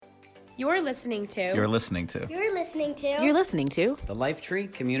You're listening to. You're listening to. You're listening to. You're listening to the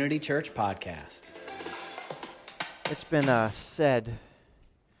Lifetree Community Church Podcast. It's been said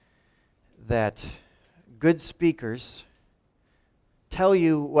that good speakers tell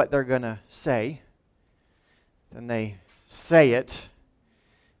you what they're going to say, then they say it,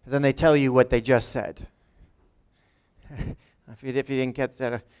 then they tell you what they just said. If you didn't get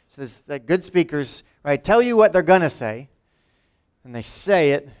that, it says that good speakers, right, tell you what they're going to say, and they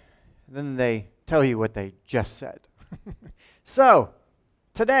say it, and then they tell you what they just said. So,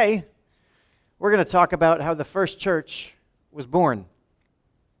 today, we're going to talk about how the first church was born,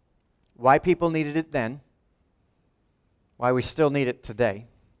 why people needed it then, why we still need it today,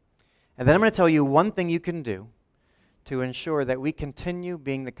 and then I'm going to tell you one thing you can do to ensure that we continue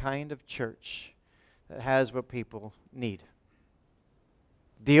being the kind of church that has what people need.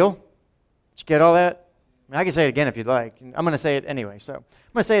 Deal? Did you get all that? I can say it again if you'd like. I'm going to say it anyway, so I'm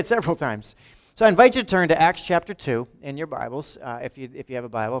going to say it several times. So I invite you to turn to Acts chapter 2 in your Bibles. If you have a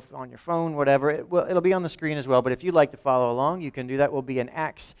Bible on your phone, whatever, it'll be on the screen as well. But if you'd like to follow along, you can do that. We'll be in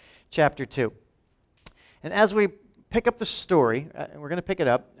Acts chapter 2. And as we pick up the story, we're going to pick it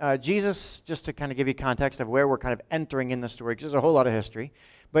up. Jesus, just to kind of give you context of where we're kind of entering in the story, because there's a whole lot of history.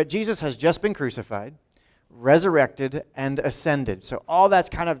 But Jesus has just been crucified, resurrected, and ascended. So all that's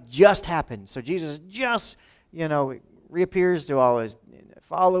kind of just happened. So Jesus just, reappears to all his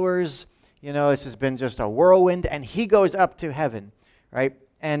followers. This has been just a whirlwind, and he goes up to heaven, right?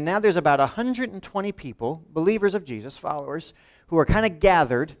 And now there's about 120 people, believers of Jesus, followers, who are kind of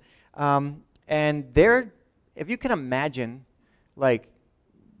gathered, and they're, if you can imagine, like,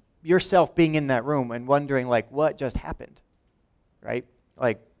 yourself being in that room and wondering, like, what just happened, right?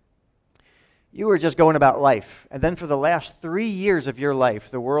 Like, you were just going about life, and then for the last 3 years of your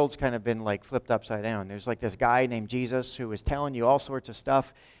life, the world's kind of been like flipped upside down. There's like this guy named Jesus who was telling you all sorts of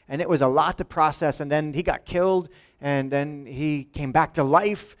stuff, and it was a lot to process, and then he got killed, and then he came back to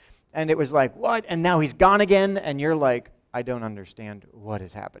life, and it was like, what? And now he's gone again, and you're like, I don't understand what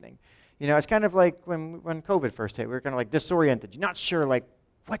is happening. It's kind of like when COVID first hit. We were kind of like disoriented. You're not sure, like,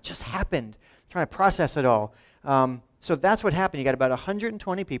 what just happened? Trying to process it all. So that's what happened. You got about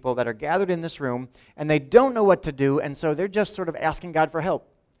 120 people that are gathered in this room, and they don't know what to do, and so they're just sort of asking God for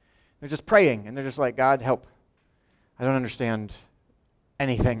help. They're just praying, and they're just like, God, help. I don't understand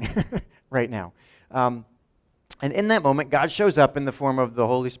anything right now. And in that moment, God shows up in the form of the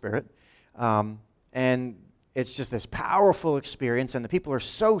Holy Spirit, and it's just this powerful experience, and the people are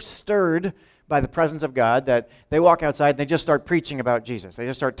so stirred by the presence of God that they walk outside and they just start preaching about Jesus. They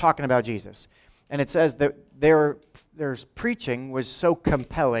just start talking about Jesus. And it says that their preaching was so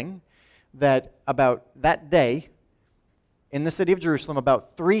compelling that about that day, in the city of Jerusalem,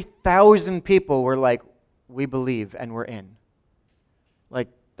 about 3,000 people were like, we believe and we're in. Like,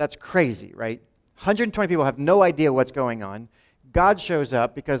 that's crazy, right? 120 people have no idea what's going on. God shows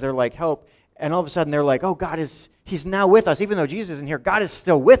up because they're like, help. And all of a sudden they're like, oh, he's now with us. Even though Jesus isn't here, God is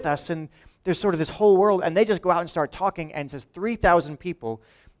still with us. And there's sort of this whole world. And they just go out and start talking, and it says 3,000 people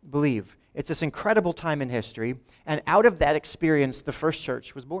believe. It's this incredible time in history. And out of that experience, the first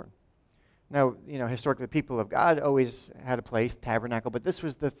church was born. Now, historically, the people of God always had a place, tabernacle, but this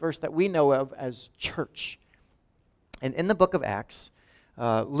was the first that we know of as church. And in the book of Acts,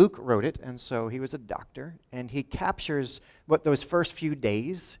 Luke wrote it, and so he was a doctor, and he captures what those first few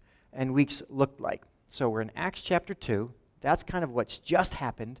days and weeks looked like. So we're in Acts chapter 2. That's kind of what's just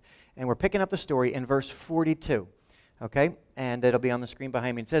happened, and we're picking up the story in verse 42. Okay? And it'll be on the screen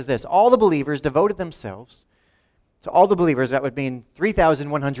behind me. It says this: all the believers devoted themselves. So all the believers, that would mean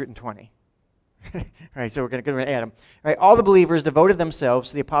 3,120. All right, so we're going to add them. All right, all the believers devoted themselves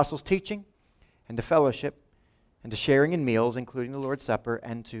to the apostles' teaching and to fellowship and to sharing in meals, including the Lord's Supper,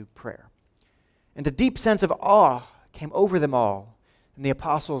 and to prayer. And a deep sense of awe came over them all. And the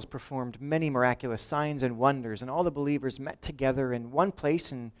apostles performed many miraculous signs and wonders, and all the believers met together in one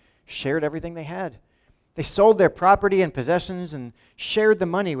place and shared everything they had. They sold their property and possessions and shared the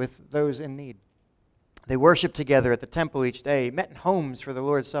money with those in need. They worshiped together at the temple each day, met in homes for the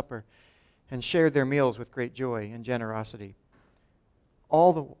Lord's Supper, and shared their meals with great joy and generosity.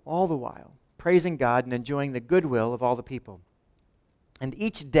 All the while, praising God and enjoying the goodwill of all the people. And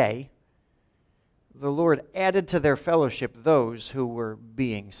each day, the Lord added to their fellowship those who were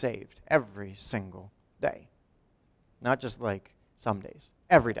being saved. Every single day. Not just like some days.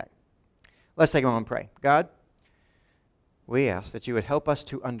 Every day. Let's take a moment and pray. God, we ask that you would help us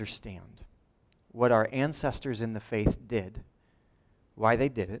to understand what our ancestors in the faith did, why they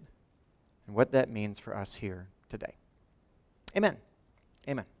did it, and what that means for us here today. Amen.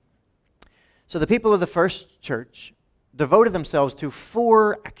 Amen. So the people of the first church devoted themselves to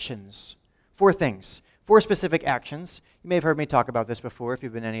 4 actions, 4 things, 4 specific actions. You may have heard me talk about this before if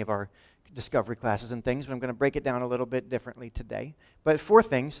you've been in any of our discovery classes and things, but I'm going to break it down a little bit differently today. But 4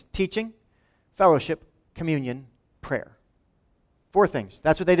 things: teaching, fellowship, communion, prayer. 4 things.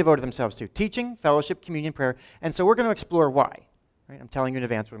 That's what they devoted themselves to: teaching, fellowship, communion, prayer. And so we're going to explore why. Right? I'm telling you in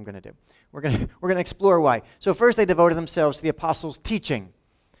advance what I'm going to do. We're going to explore why. So first, they devoted themselves to the apostles' teaching.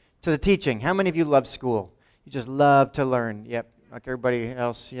 To the teaching. How many of you love school? You just love to learn. Yep, like everybody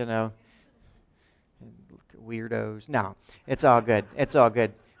else, weirdos. No, it's all good. It's all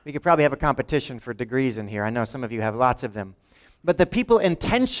good. We could probably have a competition for degrees in here. I know some of you have lots of them. But the people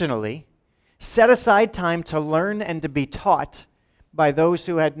intentionally set aside time to learn and to be taught by those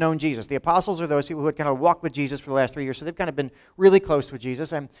who had known Jesus. The apostles are those people who had kind of walked with Jesus for the last 3 years, so they've kind of been really close with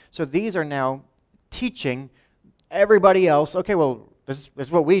Jesus. And so these are now teaching everybody else, okay, well, this is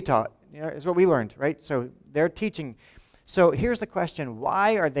what we taught. This is what we learned, right? So they're teaching. So here's the question: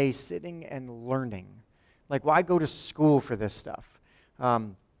 why are they sitting and learning? Like, why go to school for this stuff?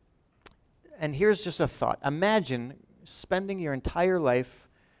 And here's just a thought. Imagine spending your entire life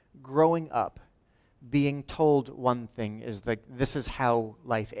growing up being told one thing is like, this is how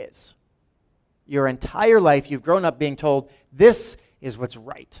life is. Your entire life you've grown up being told this is what's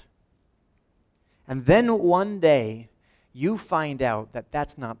right. And then one day you find out that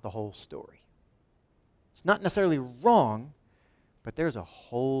that's not the whole story. It's not necessarily wrong, but there's a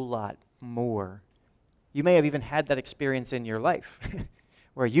whole lot more. You may have even had that experience in your life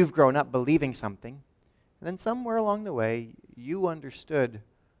where you've grown up believing something, and then somewhere along the way you understood,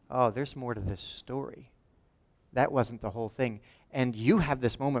 oh, there's more to this story. That wasn't the whole thing. And you have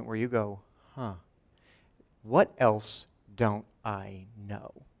this moment where you go, what else don't I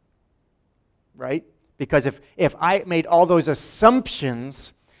know? Right? Because if I made all those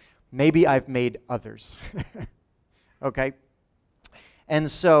assumptions, maybe I've made others. Okay? And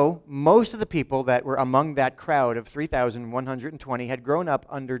so most of the people that were among that crowd of 3,120 had grown up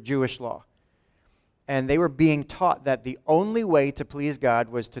under Jewish law. And they were being taught that the only way to please God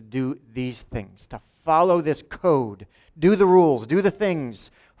was to do these things, to follow this code, do the rules, do the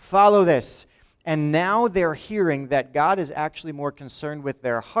things, follow this. And now they're hearing that God is actually more concerned with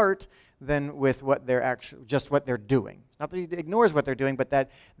their heart than with what they're actually, just what they're doing. Not that he ignores what they're doing, but that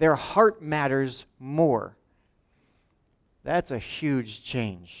their heart matters more. That's a huge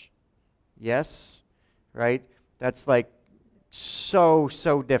change. Yes? Right? That's like so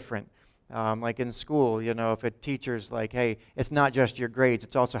different. Like in school, if a teacher's like, hey, it's not just your grades,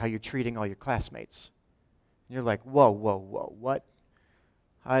 it's also how you're treating all your classmates. And you're like, whoa, what?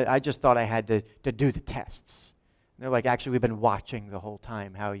 I just thought I had to do the tests. And they're like, actually, we've been watching the whole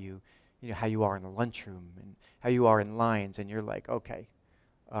time how how you are in the lunchroom and how you are in lines, and you're like, okay,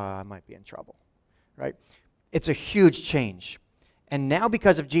 I might be in trouble, right? It's a huge change. And now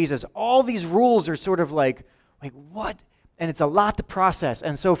because of Jesus, all these rules are sort of like what? And it's a lot to process.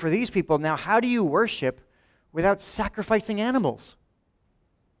 And so for these people, now how do you worship without sacrificing animals?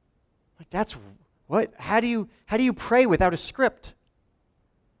 Like that's what? How do you pray without a script?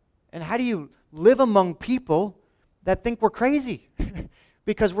 And how do you live among people that think we're crazy?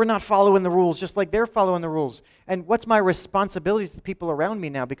 Because we're not following the rules just like they're following the rules. And what's my responsibility to the people around me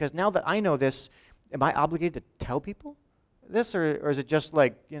now? Because now that I know this, am I obligated to tell people this? Or is it just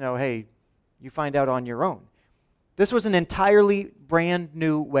like, hey, you find out on your own? This was an entirely brand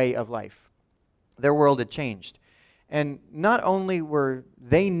new way of life. Their world had changed. And not only were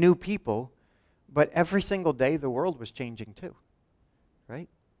they new people, but every single day the world was changing too. Right?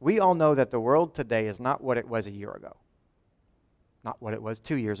 We all know that the world today is not what it was a year ago. Not what it was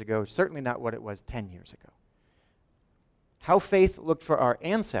 2 years ago, certainly not what it was 10 years ago. How faith looked for our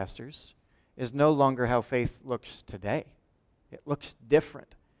ancestors is no longer how faith looks today. It looks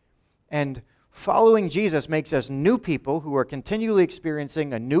different. And following Jesus makes us new people who are continually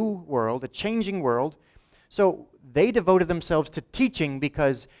experiencing a new world, a changing world. So they devoted themselves to teaching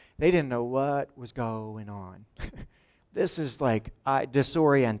because they didn't know what was going on. This is like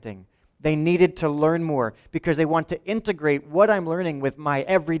disorienting. They needed to learn more because they want to integrate what I'm learning with my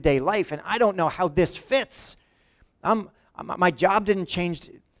everyday life, and I don't know how this fits. My job didn't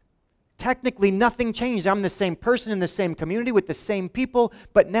change. Technically, nothing changed. I'm the same person in the same community with the same people,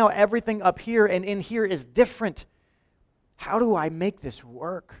 but now everything up here and in here is different. How do I make this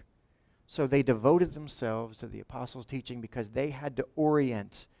work? So they devoted themselves to the apostles' teaching because they had to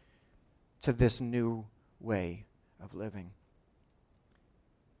orient to this new way of living.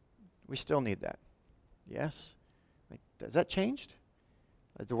 We still need that. Yes? Has that changed?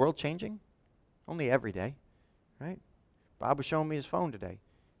 Is the world changing? Only every day, right? Bob was showing me his phone today,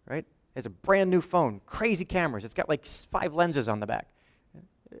 right? It's a brand new phone, crazy cameras. It's got like 5 lenses on the back.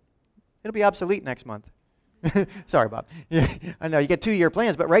 It'll be obsolete next month. Sorry, Bob. Yeah, I know you get 2-year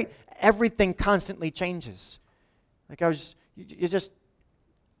plans, but right, everything constantly changes. Like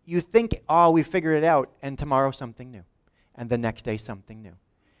you think, oh, we figured it out, and tomorrow something new, and the next day something new.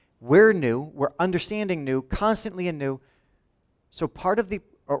 We're new, we're understanding new, constantly anew. So part of the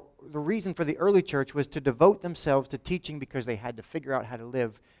reason for the early church was to devote themselves to teaching because they had to figure out how to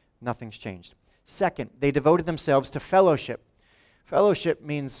live. Nothing's changed. Second, they devoted themselves to fellowship. Fellowship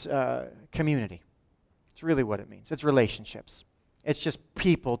means community. It's really what it means. It's relationships. It's just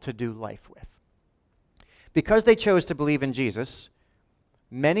people to do life with. Because they chose to believe in Jesus,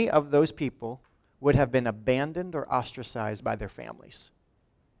 many of those people would have been abandoned or ostracized by their families.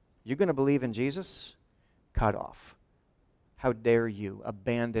 You're going to believe in Jesus? Cut off. How dare you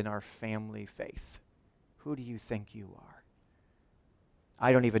abandon our family faith? Who do you think you are?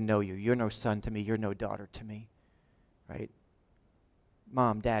 I don't even know you. You're no son to me. You're no daughter to me. Right?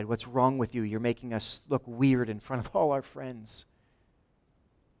 Mom, Dad, what's wrong with you? You're making us look weird in front of all our friends.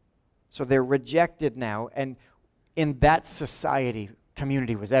 So they're rejected now, and in that society,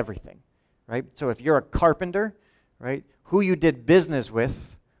 community was everything, right? So if you're a carpenter, right, who you did business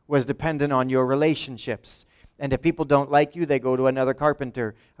with was dependent on your relationships. And if people don't like you, they go to another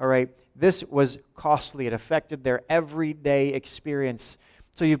carpenter, all right? This was costly. It affected their everyday experience.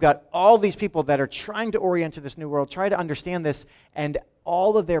 So you've got all these people that are trying to orient to this new world, try to understand this, and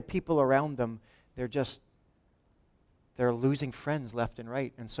all of their people around them, they're losing friends left and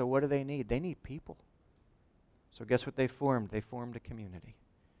right. And so what do they need? They need people. So guess what they formed? They formed a community.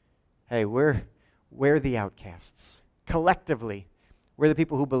 Hey, we're the outcasts. Collectively, we're the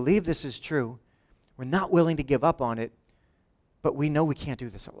people who believe this is true. We're not willing to give up on it, but we know we can't do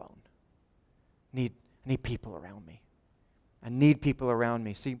this alone. I need people around me. I need people around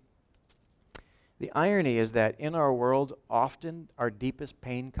me. See, the irony is that in our world, often our deepest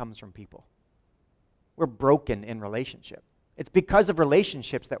pain comes from people. We're broken in relationship. It's because of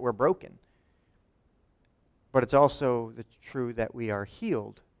relationships that we're broken. But it's also true that we are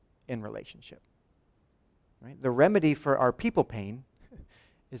healed in relationship. Right? The remedy for our people pain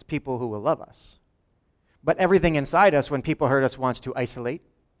is people who will love us. But everything inside us, when people hurt us, wants to isolate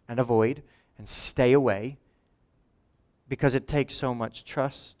and avoid and stay away because it takes so much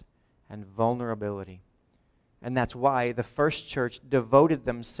trust and vulnerability. And that's why the first church devoted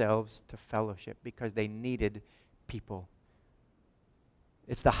themselves to fellowship, because they needed people.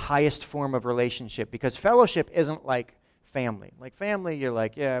 It's the highest form of relationship, because fellowship isn't like family. Like family, you're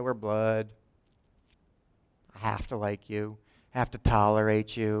like, yeah, we're blood. I have to like you, have to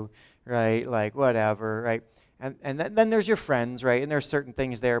tolerate you, right? Like whatever, right? And then there's your friends, right? And there's certain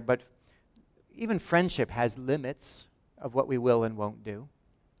things there, but even friendship has limits of what we will and won't do.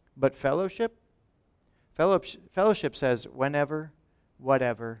 But fellowship says, whenever,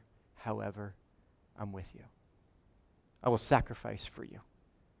 whatever, however, I'm with you. I will sacrifice for you.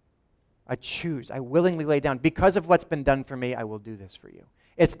 I willingly lay down. Because of what's been done for me, I will do this for you.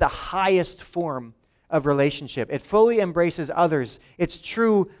 It's the highest form of relationship. It fully embraces others. It's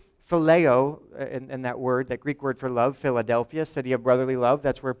true phileo, in that word, that Greek word for love, Philadelphia, city of brotherly love.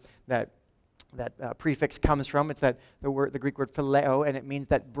 That's where that prefix comes from. It's the Greek word phileo, and it means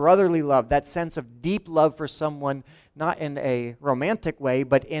that brotherly love, that sense of deep love for someone, not in a romantic way,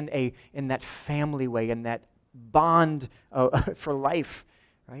 but in that family way, in that bond for life,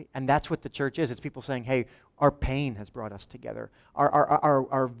 right? And that's what the church is. It's people saying, hey, our pain has brought us together.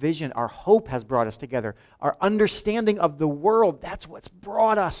 Our vision, our hope has brought us together. Our understanding of the world, that's what's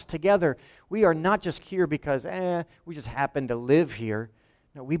brought us together. We are not just here because, we just happen to live here.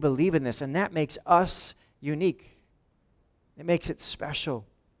 No, we believe in this, and that makes us unique. It makes it special.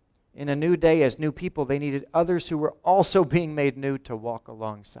 In a new day, as new people, they needed others who were also being made new to walk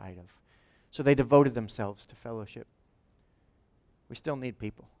alongside of. So they devoted themselves to fellowship. We still need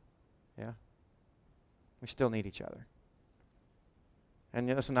people, yeah? We still need each other. And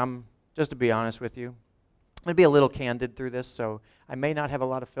listen, just to be honest with you, I'm going to be a little candid through this, so I may not have a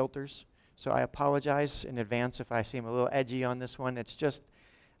lot of filters, so I apologize in advance if I seem a little edgy on this one.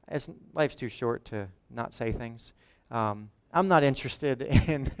 Life's too short to not say things. I'm not interested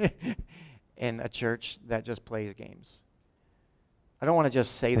in a church that just plays games. I don't want to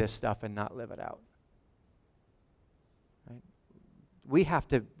just say this stuff and not live it out. Right? We have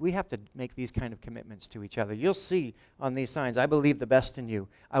to make these kind of commitments to each other. You'll see on these signs, I believe the best in you.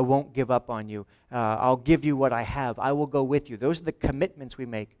 I won't give up on you. I'll give you what I have. I will go with you. Those are the commitments we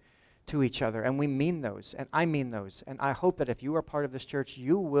make to each other, and we mean those, and I mean those. And I hope that if you are part of this church,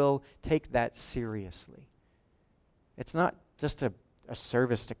 you will take that seriously. It's not just a a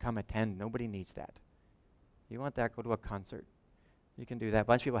service to come attend. Nobody needs that. You want that, go to a concert. You can do that. A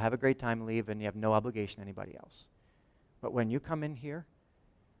bunch of people have a great time, leave, and you have no obligation to anybody else. But when you come in here,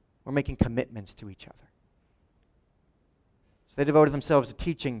 we're making commitments to each other. So they devoted themselves to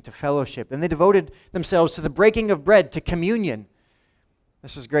teaching, to fellowship, and they devoted themselves to the breaking of bread, to communion.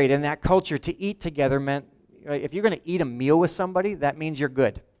 This is great. In that culture, to eat together meant, right, if you're going to eat a meal with somebody, that means you're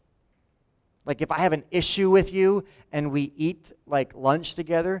good. Like if I have an issue with you and we eat like lunch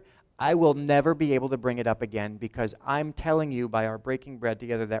together, I will never be able to bring it up again because I'm telling you by our breaking bread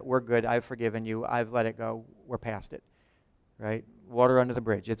together that we're good, I've forgiven you, I've let it go, we're past it, right? Water under the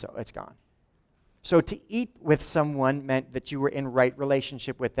bridge, it's gone. So to eat with someone meant that you were in right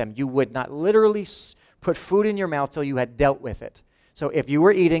relationship with them. You would not literally put food in your mouth till you had dealt with it. So if you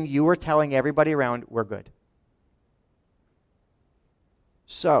were eating, you were telling everybody around, we're good.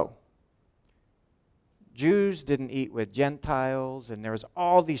 So, Jews didn't eat with Gentiles, and there was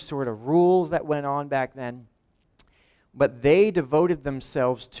all these sort of rules that went on back then. But they devoted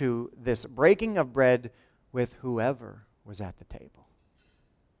themselves to this breaking of bread with whoever was at the table.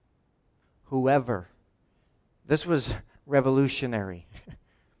 Whoever. This was revolutionary.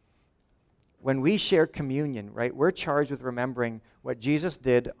 When we share communion, right, we're charged with remembering what Jesus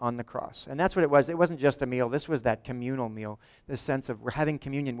did on the cross. And that's what it was. It wasn't just a meal. This was that communal meal, this sense of we're having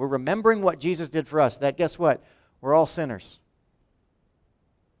communion. We're remembering what Jesus did for us. That, guess what? We're all sinners.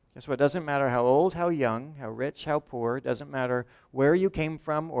 Guess what? It doesn't matter how old, how young, how rich, how poor. It doesn't matter where you came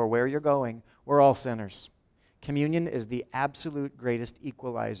from or where you're going. We're all sinners. Communion is the absolute greatest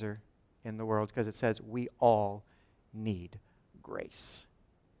equalizer in the world because it says we all need grace.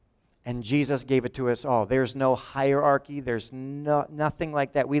 And Jesus gave it to us all. There's no hierarchy. There's nothing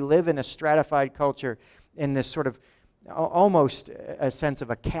like that. We live in a stratified culture in this sort of almost a sense of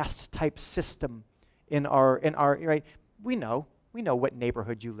a caste type system in our right. We know what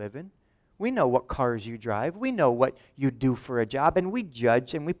neighborhood you live in. We know what cars you drive. We know what you do for a job, and we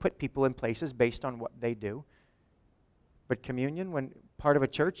judge and we put people in places based on what they do. But communion, when part of a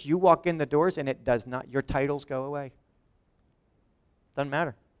church, you walk in the doors and it does not, your titles go away. Doesn't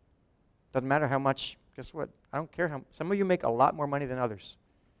matter. Doesn't matter how much, guess what? I don't care how, some of you make a lot more money than others.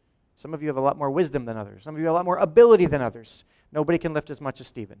 Some of you have a lot more wisdom than others. Some of you have a lot more ability than others. Nobody can lift as much as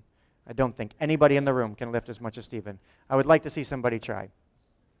Stephen. I don't think anybody in the room can lift as much as Stephen. I would like to see somebody try.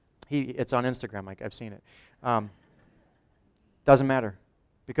 It's on Instagram, I've seen it. Doesn't matter,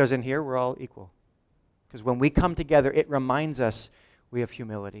 because in here we're all equal. Because when we come together, it reminds us we have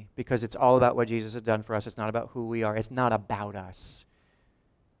humility, because it's all about what Jesus has done for us. It's not about who we are. It's not about us.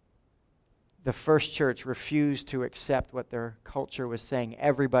 The first church refused to accept what their culture was saying.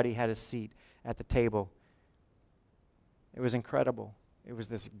 Everybody had a seat at the table. It was incredible. It was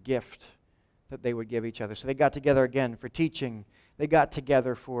this gift that they would give each other. So they got together again for teaching. They got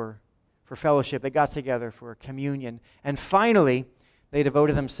together for fellowship. They got together for communion. And finally, they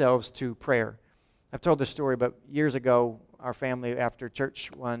devoted themselves to prayer. I've told this story, but years ago, our family, after church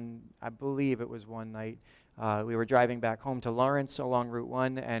I believe it was one night, we were driving back home to Lawrence along Route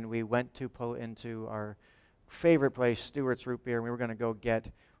 1, and we went to pull into our favorite place, Stewart's Root Beer, and we were going to go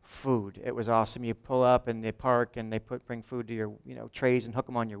get food. It was awesome. You pull up and they park and they bring food to your trays and hook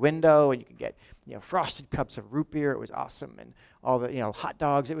them on your window, and you could get frosted cups of root beer. It was awesome, and all the hot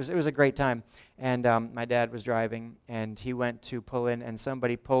dogs. It was a great time. And my dad was driving, and he went to pull in, and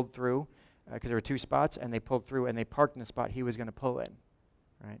somebody pulled through because there were two spots, and they pulled through and they parked in the spot he was going to pull in.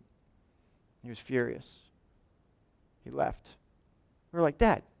 Right? He was furious. He left. We were like,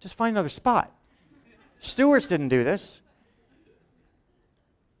 Dad, just find another spot. Stewart's didn't do this.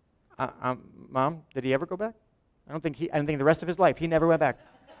 Mom, did he ever go back? I don't think the rest of his life, he never went back.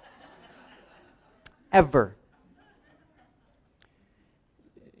 Ever.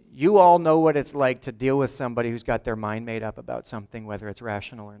 You all know what it's like to deal with somebody who's got their mind made up about something, whether it's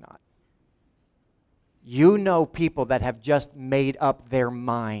rational or not. You know people that have just made up their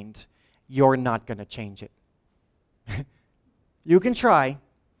mind. You're not going to change it. You can try,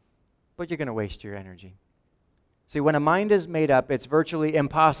 but you're going to waste your energy. See, when a mind is made up, it's virtually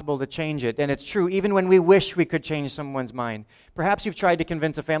impossible to change it. And it's true even when we wish we could change someone's mind. Perhaps you've tried to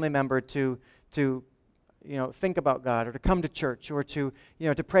convince a family member to think about God, or to come to church, or to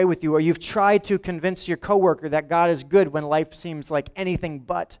pray with you, or you've tried to convince your coworker that God is good when life seems like anything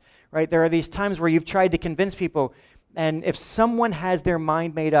but, right? There are these times where you've tried to convince people, and if someone has their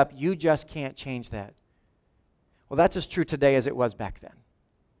mind made up, you just can't change that. Well, that's as true today as it was back then.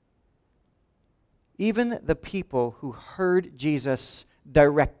 Even the people who heard Jesus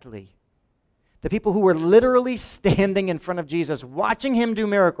directly, the people who were literally standing in front of Jesus, watching him do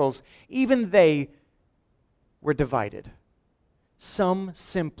miracles, even they were divided. Some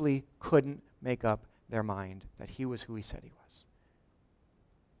simply couldn't make up their mind that he was who he said he was.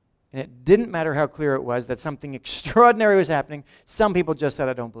 And it didn't matter how clear it was that something extraordinary was happening. Some people just said,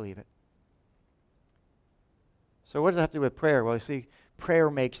 I don't believe it. So what does that have to do with prayer? Well, you see, prayer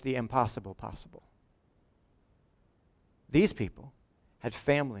makes the impossible possible. These people had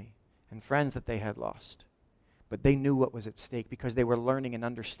family and friends that they had lost. But they knew what was at stake because they were learning and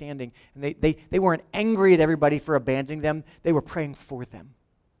understanding. And they weren't angry at everybody for abandoning them. They were praying for them.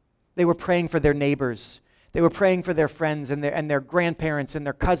 They were praying for their neighbors. They were praying for their friends and their grandparents and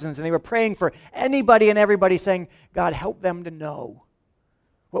their cousins. And they were praying for anybody and everybody, saying, God, help them to know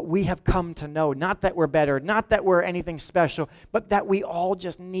what we have come to know. Not that we're better, not that we're anything special, but that we all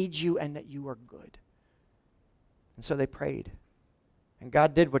just need you and that you are good. And so they prayed. And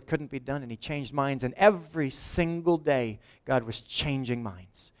God did what couldn't be done, and he changed minds. And every single day, God was changing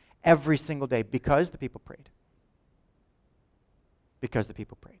minds. Every single day, because the people prayed. Because the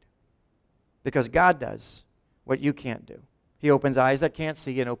people prayed. Because God does what you can't do. He opens eyes that can't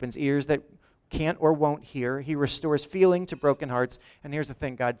see and opens ears that can't or won't hear. He restores feeling to broken hearts. And here's the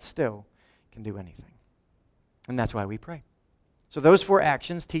thing, God still can do anything. And that's why we pray. So those 4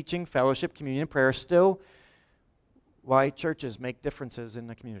 actions, teaching, fellowship, communion, prayer, are still why churches make differences in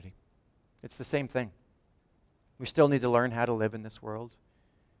the community. It's the same thing. We still need to learn how to live in this world,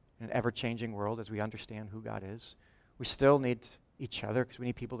 in an ever-changing world, as we understand who God is. We still need each other because we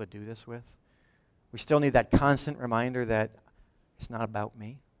need people to do this with. We still need that constant reminder that it's not about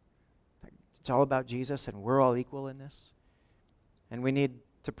me. It's all about Jesus, and we're all equal in this. And we need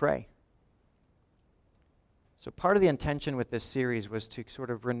to pray. So part of the intention with this series was to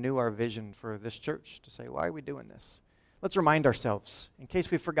sort of renew our vision for this church, to say, why are we doing this? Let's remind ourselves, in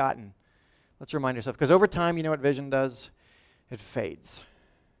case we've forgotten. Let's remind ourselves, because over time, you know what vision does? It fades.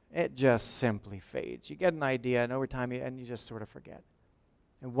 It just simply fades. You get an idea, and over time, you just sort of forget.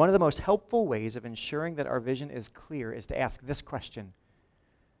 And one of the most helpful ways of ensuring that our vision is clear is to ask this question: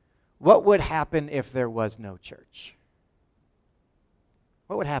 what would happen if there was no church?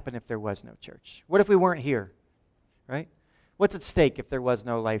 What would happen if there was no church? What if we weren't here, right? What's at stake if there was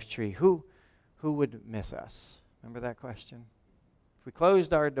no Life Tree? Who would miss us? Remember that question? If we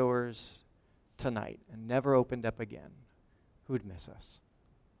closed our doors tonight and never opened up again, who'd miss us?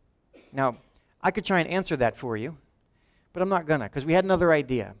 Now, I could try and answer that for you, but I'm not gonna, because we had another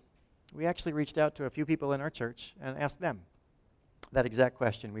idea. We actually reached out to a few people in our church and asked them that exact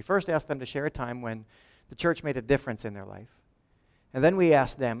question. We first asked them to share a time when the church made a difference in their life. And then we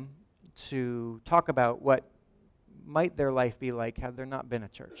asked them to talk about what might their life be like had there not been a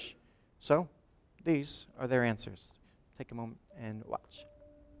church. So, these are their answers. Take a moment and watch.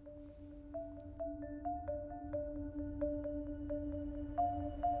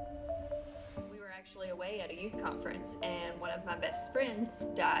 We were actually away at a youth conference, and one of my best friends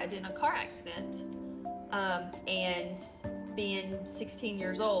died in a car accident. And being 16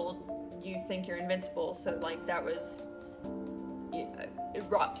 years old, you think you're invincible. So, that was, it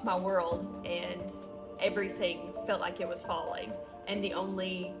rocked my world, and everything felt like it was falling. And the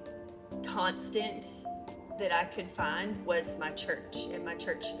only constant that I could find was my church and my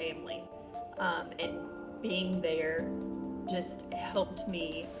church family. And being there just helped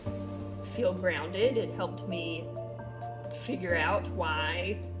me feel grounded. It helped me figure out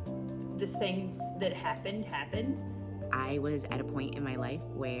why the things that happened. I was at a point in my life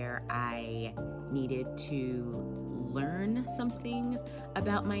where I needed to learn something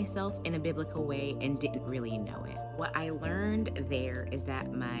about myself in a biblical way and didn't really know it. What I learned there is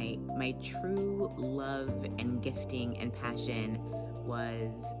that my true love and gifting and passion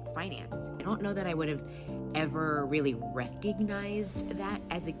was finance. I don't know that I would have ever really recognized that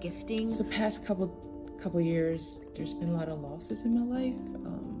as a gifting. So past couple years, there's been a lot of losses in my life.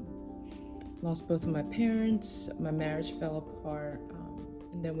 Lost both of my parents, my marriage fell apart,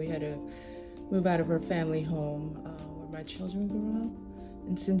 and then we had to move out of our family home where my children grew up.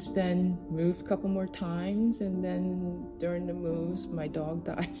 And since then, moved a couple more times, and then during the moves, my dog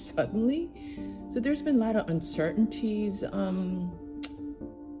died suddenly. So there's been a lot of uncertainties in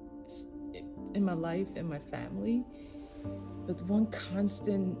my life and my family. But one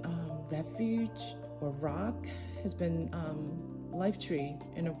constant refuge or rock has been Life Tree,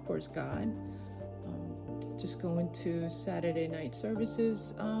 and of course God. Just going to Saturday night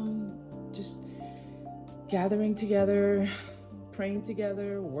services, just gathering together, praying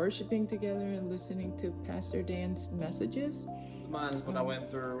together, worshiping together, and listening to Pastor Dan's messages. Mine is when I went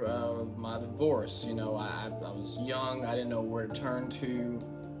through my divorce. I was young, I didn't know where to turn to,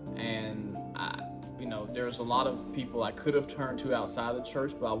 and there's a lot of people I could have turned to outside the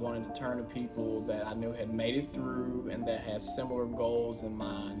church, but I wanted to turn to people that I knew had made it through and that had similar goals in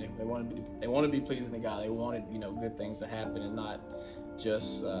mind. They wanted to be pleasing to God. They wanted, good things to happen and not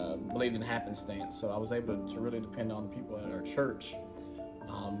just believe in happenstance. So I was able to really depend on the people at our church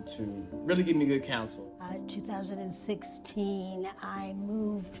to really give me good counsel. 2016, I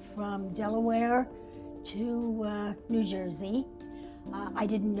moved from Delaware to New Jersey. I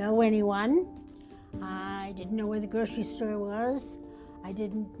didn't know anyone. I didn't know where the grocery store was. I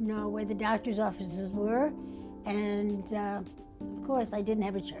didn't know where the doctor's offices were. And of course, I didn't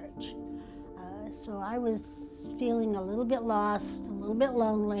have a church. So I was feeling a little bit lost, a little bit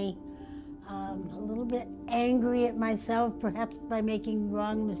lonely, a little bit angry at myself, perhaps by making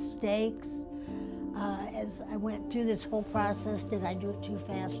wrong mistakes. As I went through this whole process, did I do it too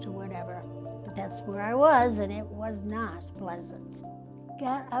fast or whatever? But that's where I was, and it was not pleasant.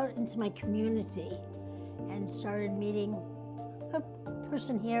 Got out into my community and started meeting a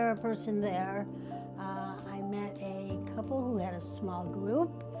person here, a person there. I met a couple who had a small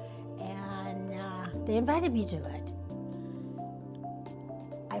group, and they invited me to it.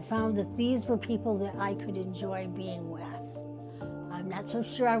 I found that these were people that I could enjoy being with. I'm not so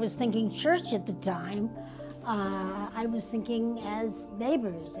sure I was thinking church at the time. I was thinking as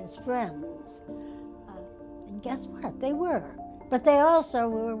neighbors, as friends. And guess what? They were. But they also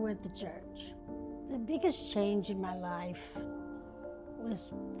were with the church. The biggest change in my life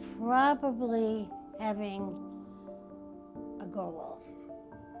was probably having a goal.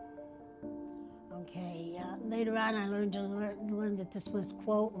 Okay, later on I learned that this was,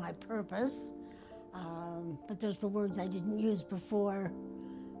 quote, my purpose. But those were words I didn't use before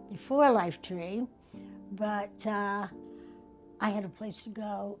Lifetree. But I had a place to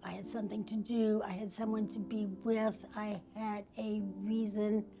go, I had something to do, I had someone to be with, I had a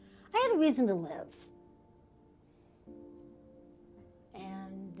reason to live.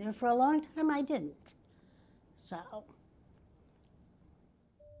 And there for a long time I didn't. So.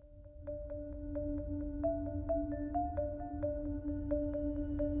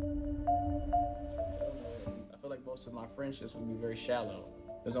 I feel like most of my friendships would be very shallow.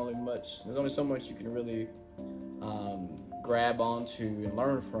 There's only so much you can really grab onto and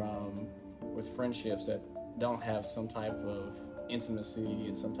learn from with friendships that don't have some type of intimacy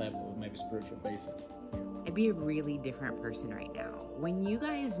and some type of maybe spiritual basis. I'd be a really different person right now. When you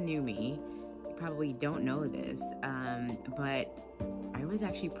guys knew me, you probably don't know this, but I was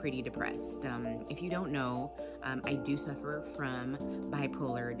actually pretty depressed. If you don't know, I do suffer from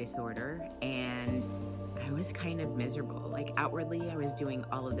bipolar disorder, and I was kind of miserable. Like, outwardly, I was doing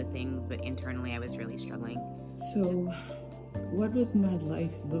all of the things, but internally, I was really struggling. So, what would my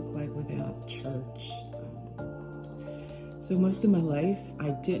life look like without church? So most of my life,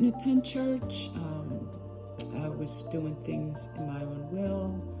 I didn't attend church. I was doing things in my own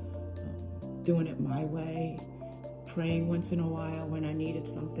will, doing it my way, praying once in a while when I needed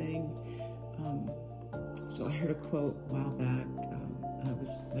something. So I heard a quote a while back. I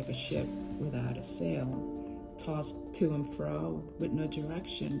was like a ship without a sail, tossed to and fro with no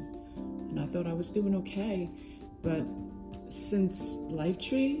direction. And I thought I was doing okay. But since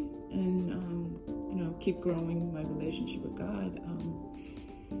Lifetree and, keep growing my relationship with God,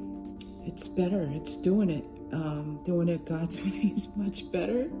 it's better. It's doing it. Doing it God's way is much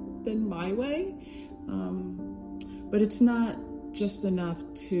better than my way. But it's not just enough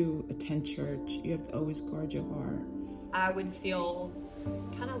to attend church. You have to always guard your heart. I would feel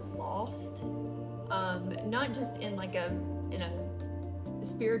kind of lost, not just in a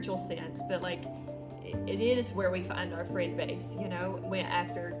spiritual sense, but like it is where we find our friend base,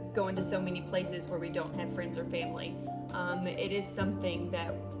 after going to so many places where we don't have friends or family. It is something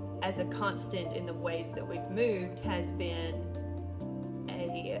that, as a constant in the ways that we've moved, has been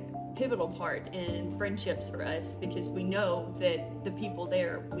a pivotal part in friendships for us, because we know that the people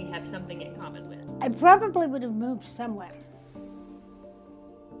there we have something in common with. I probably would have moved somewhere,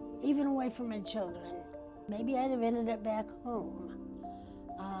 even away from my children. Maybe I'd have ended up back home.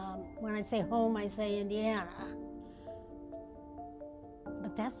 When I say home, I say Indiana.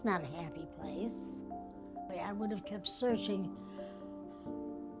 But that's not a happy place. I would have kept searching.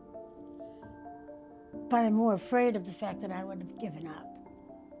 But I'm more afraid of the fact that I would have given up.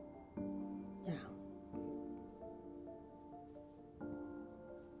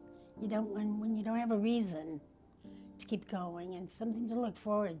 When you don't have a reason to keep going and something to look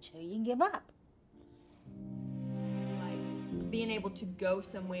forward to, you give up. Like being able to go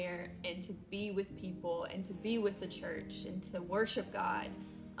somewhere and to be with people and to be with the church and to worship God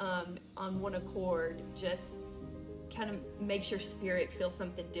on one accord just kind of makes your spirit feel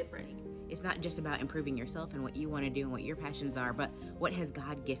something different. It's not just about improving yourself and what you want to do and what your passions are, but what has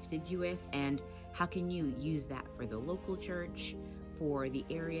God gifted you with, and how can you use that for the local church, for the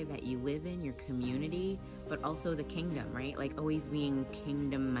area that you live in, your community, but also the kingdom, right? Like always being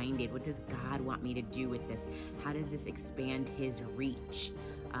kingdom minded. What does God want me to do with this? How does this expand his reach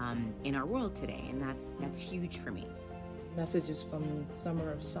in our world today? And that's huge for me. Messages from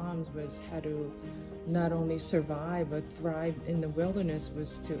Summer of Psalms was how to not only survive but thrive in the wilderness,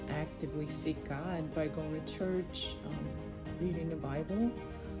 was to actively seek God by going to church, reading the Bible.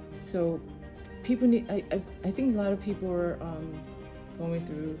 So people need, I think a lot of people are going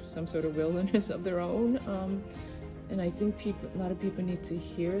through some sort of wilderness of their own, and I think a lot of people need to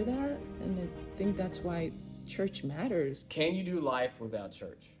hear that, and I think that's why church matters. Can you do life without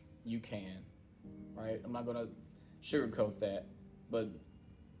church? You can, right? I'm not going to sugarcoat that, but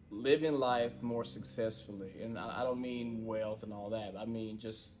living life more successfully, and I don't mean wealth and all that, I mean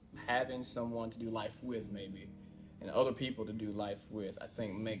just having someone to do life with maybe, and other people to do life with, I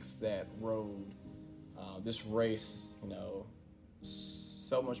think makes that road, this race,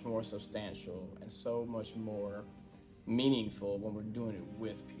 so much more substantial and so much more meaningful when we're doing it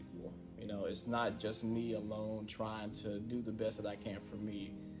with people. It's not just me alone trying to do the best that I can for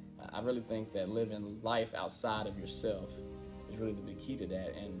me. I really think that living life outside of yourself is really the big key to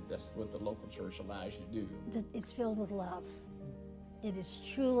that, and that's what the local church allows you to do. It's filled with love. It is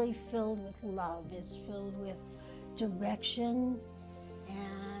truly filled with love. It's filled with direction,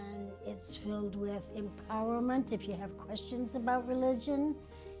 and it's filled with empowerment. If you have questions about religion,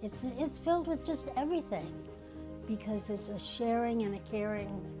 it's filled with just everything, because it's a sharing and a caring,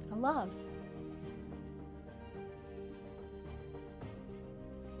 a love.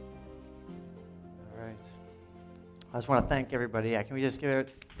 All right. I just want to thank everybody. Yeah, can we just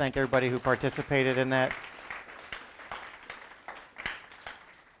thank everybody who participated in that?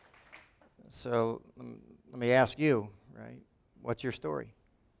 So let me ask you, right? What's your story?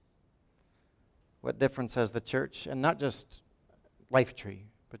 What difference has the church, and not just Life Tree,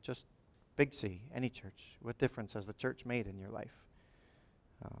 but just Big C, any church, what difference has the church made in your life?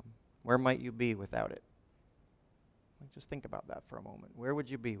 Where might you be without it? Just think about that for a moment. Where would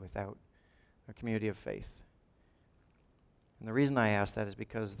you be without a community of faith? And the reason I ask that is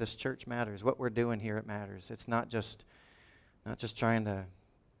because this church matters. What we're doing here, it matters. It's not just trying to,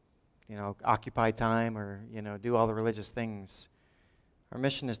 occupy time or, do all the religious things. Our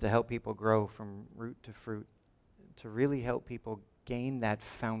mission is to help people grow from root to fruit, to really help people gain that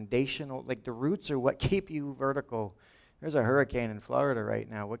foundational, like the roots are what keep you vertical. There's a hurricane in Florida right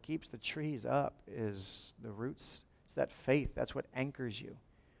now. What keeps the trees up is the roots. It's that faith. That's what anchors you.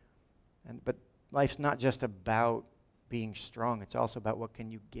 But life's not just about being strong. It's also about what can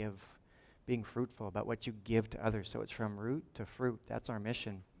you give, being fruitful, about what you give to others. So it's from root to fruit. That's our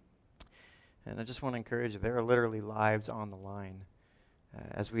mission. And I just want to encourage you, there are literally lives on the line.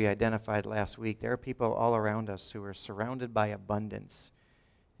 As we identified last week, there are people all around us who are surrounded by abundance,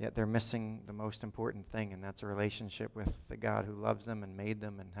 yet they're missing the most important thing, and that's a relationship with the God who loves them and made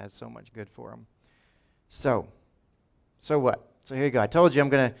them and has so much good for them. So what? So here you go. I told you I'm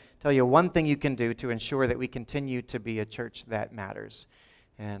going to tell you one thing you can do to ensure that we continue to be a church that matters.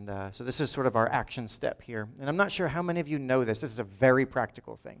 And so this is sort of our action step here. And I'm not sure how many of you know this. This is a very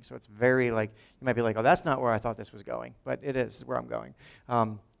practical thing. So it's very you might be like, oh, that's not where I thought this was going. But it is where I'm going. I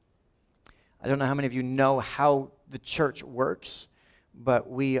don't know how many of you know how the church works, but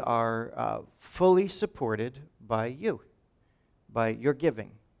we are fully supported by you, by your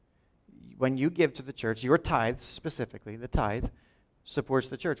giving. When you give to the church, your tithes specifically, the tithe, supports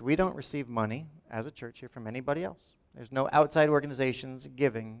the church. We don't receive money as a church here from anybody else. There's no outside organizations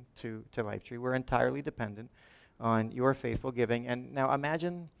giving to Life Tree. We're entirely dependent on your faithful giving. And now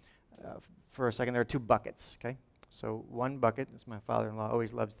imagine for a second there are two buckets, okay? So one bucket, as my father-in-law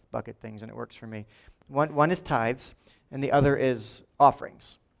always loves bucket things, and it works for me. One is tithes, and the other is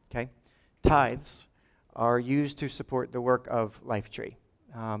offerings, okay? Tithes are used to support the work of Life Tree.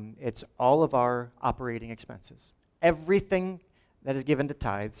 It's all of our operating expenses. Everything that is given to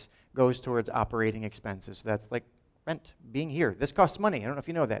tithes goes towards operating expenses. So that's like rent, being here. This costs money. I don't know if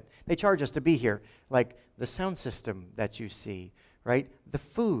you know that. They charge us to be here. Like the sound system that you see, right? The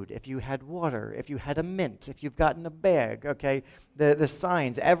food, if you had water, if you had a mint, if you've gotten a bag, okay? The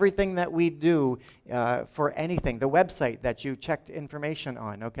signs, everything that we do for anything. The website that you checked information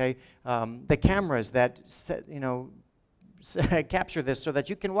on, okay? The cameras that, capture this so that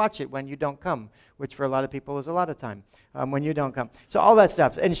you can watch it when you don't come, which for a lot of people is a lot of time when you don't come. So all that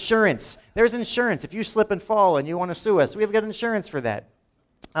stuff. Insurance. There's insurance. If you slip and fall and you want to sue us, we've got insurance for that.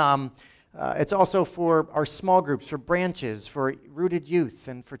 It's also for our small groups, for branches, for Rooted Youth,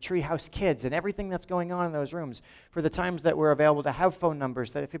 and for Treehouse Kids, and everything that's going on in those rooms. For the times that we're available to have phone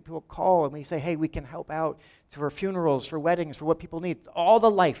numbers, that if people call and we say, hey, we can help out, for funerals, for weddings, for what people need. All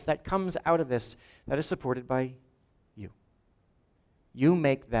the life that comes out of this that is supported by you. You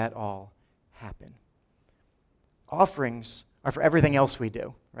make that all happen. Offerings are for everything else we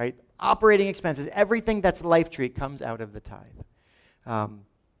do, right? Operating expenses, everything that's LifeTree comes out of the tithe.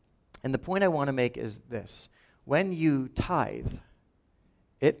 And the point I want to make is this. When you tithe,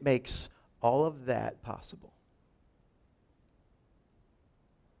 it makes all of that possible.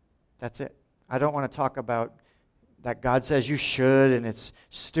 That's it. I don't want to talk about that God says you should, and it's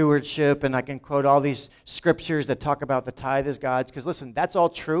stewardship, and I can quote all these scriptures that talk about the tithe as God's, because listen, that's all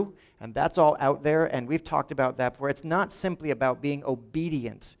true, and that's all out there, and we've talked about that before. It's not simply about being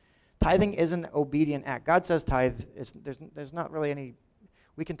obedient. Tithing is an obedient act. God says tithe. There's not really any.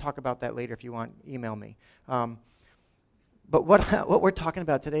 We can talk about that later if you want. Email me. But what we're talking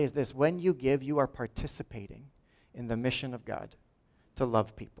about today is this. When you give, you are participating in the mission of God to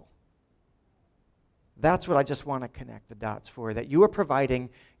love people. That's what I just want to connect the dots for, that you are providing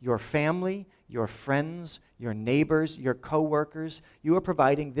your family, your friends, your neighbors, your coworkers. You are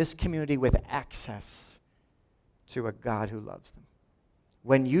providing this community with access to a God who loves them.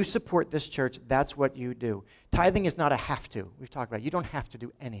 When you support this church, that's what you do. Tithing is not a have to. We've talked about it. You don't have to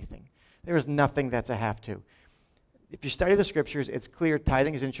do anything. There is nothing that's a have to. If you study the scriptures, it's clear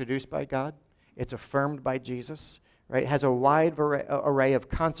tithing is introduced by God. It's affirmed by Jesus, right? It has a wide array of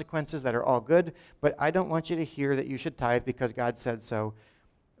consequences that are all good, but I don't want you to hear that you should tithe because God said so.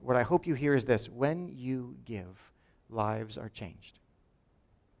 What I hope you hear is this. When you give, lives are changed.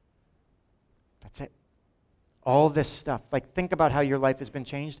 That's it. All this stuff. Like, think about how your life has been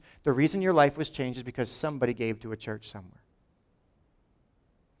changed. The reason your life was changed is because somebody gave to a church somewhere.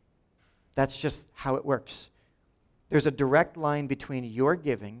 That's just how it works. There's a direct line between your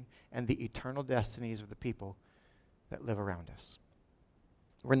giving and the eternal destinies of the people that live around us.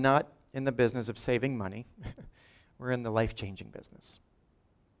 We're not in the business of saving money. We're in the life-changing business.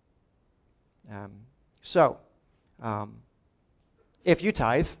 If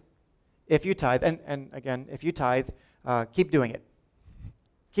you tithe, and again, if you tithe, keep doing it.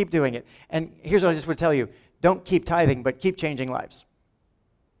 Keep doing it. And here's what I just would tell you. Don't keep tithing, but keep changing lives.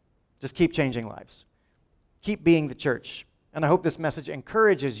 Just keep changing lives. Keep being the church. And I hope this message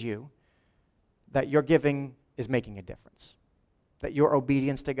encourages you that your giving is making a difference. That your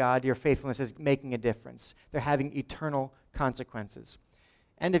obedience to God, your faithfulness is making a difference. They're having eternal consequences.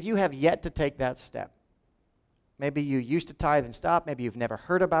 And if you have yet to take that step, maybe you used to tithe and stopped, maybe you've never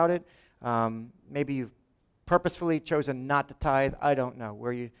heard about it, maybe you've purposefully chosen not to tithe. I don't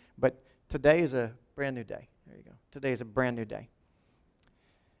know but today is a brand new day. There you go. Today is a brand new day.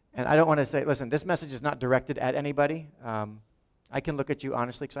 And I don't want to say, listen, this message is not directed at anybody. I can look at you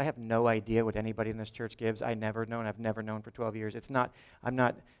honestly because I have no idea what anybody in this church gives. I've never known for 12 years. I'm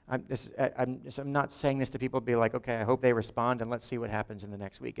not saying this to people to be like, okay, I hope they respond and let's see what happens in the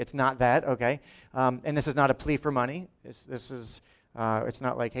next week. It's not that, okay? And this is not a plea for money. It's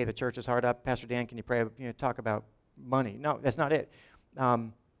not like, hey, the church is hard up. Pastor Dan, can you pray? Talk about money. No, that's not it.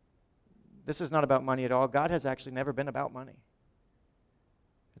 This is not about money at all. God has actually never been about money.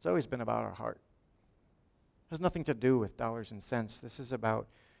 It's always been about our heart. It has nothing to do with dollars and cents. This is about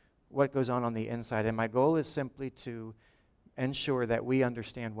what goes on the inside. And my goal is simply to ensure that we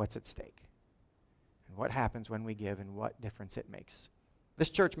understand what's at stake and what happens when we give and what difference it makes.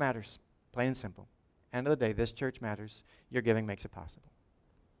 This church matters, plain and simple. End of the day, this church matters. Your giving makes it possible.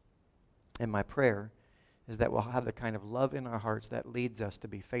 And my prayer is that we'll have the kind of love in our hearts that leads us to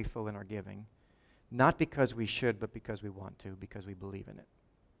be faithful in our giving, not because we should, but because we want to, because we believe in it.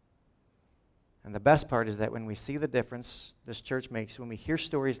 And the best part is that when we see the difference this church makes, when we hear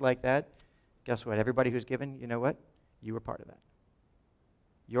stories like that, guess what? Everybody who's given, you know what? You were part of that.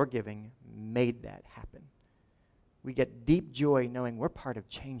 Your giving made that happen. We get deep joy knowing we're part of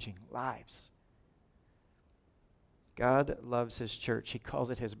changing lives. God loves his church. He calls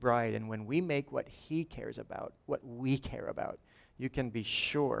it his bride. And when we make what he cares about, what we care about, you can be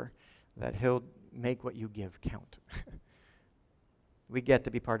sure that he'll make what you give count. We get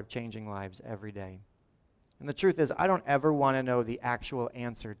to be part of changing lives every day. And the truth is, I don't ever want to know the actual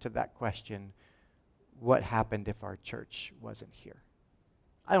answer to that question, what happened if our church wasn't here?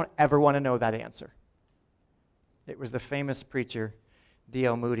 I don't ever want to know that answer. It was the famous preacher,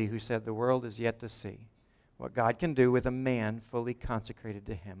 D.L. Moody, who said, the world is yet to see what God can do with a man fully consecrated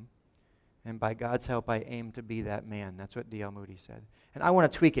to him. And by God's help, I aim to be that man. That's what D.L. Moody said. And I want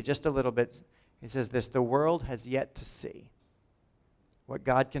to tweak it just a little bit. He says this, the world has yet to see what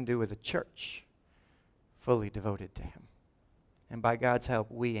God can do with a church fully devoted to him. And by God's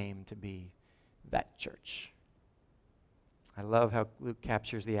help, we aim to be that church. I love how Luke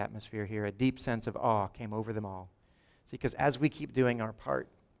captures the atmosphere here. A deep sense of awe came over them all. See, because as we keep doing our part,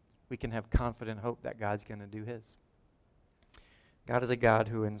 we can have confident hope that God's going to do his. God is a God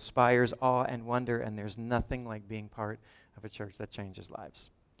who inspires awe and wonder, and there's nothing like being part of a church that changes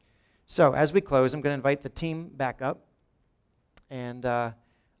lives. So as we close, I'm going to invite the team back up. And I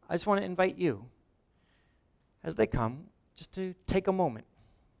just want to invite you, as they come, just to take a moment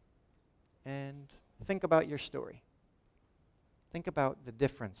and think about your story. Think about the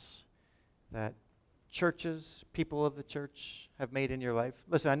difference that churches, people of the church, have made in your life.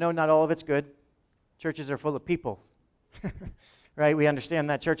 Listen, I know not all of it's good. Churches are full of people, right? We understand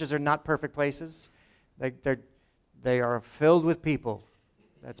that churches are not perfect places. They are filled with people.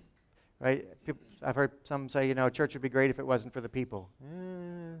 That's right. I've heard some say, church would be great if it wasn't for the people.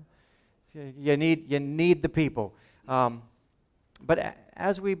 You need the people. But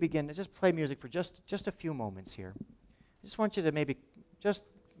as we begin to just play music for just a few moments here, I just want you to maybe just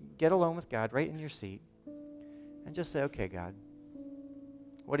get alone with God right in your seat and just say, okay, God,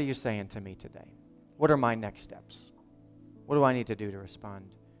 what are you saying to me today? What are my next steps? What do I need to do to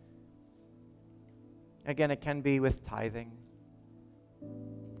respond? Again, it can be with tithing.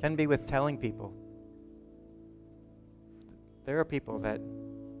 It can be with telling people. There are people that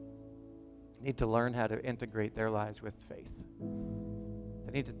need to learn how to integrate their lives with faith.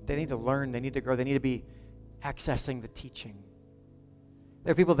 They need to learn, they need to grow, they need to be accessing the teaching.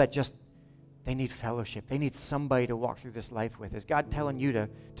 There are people that they need fellowship. They need somebody to walk through this life with. Is God telling you to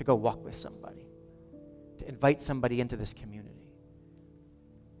go walk with somebody? To invite somebody into this community?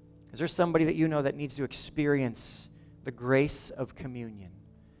 Is there somebody that you know that needs to experience the grace of communion?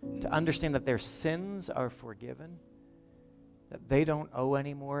 To understand that their sins are forgiven? That they don't owe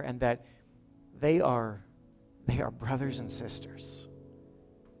anymore? And that they are brothers and sisters?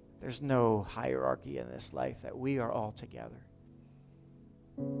 There's no hierarchy in this life, that we are all together.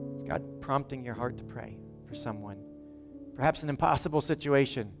 Is God prompting your heart to pray for someone? Perhaps an impossible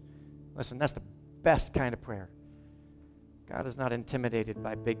situation. Listen, that's the best kind of prayer. God is not intimidated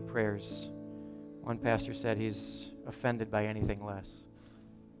by big prayers. One pastor said he's offended by anything less.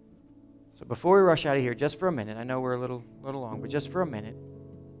 So before we rush out of here, just for a minute, I know we're a little long, but just for a minute,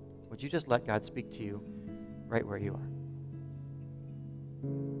 would you just let God speak to you right where you are?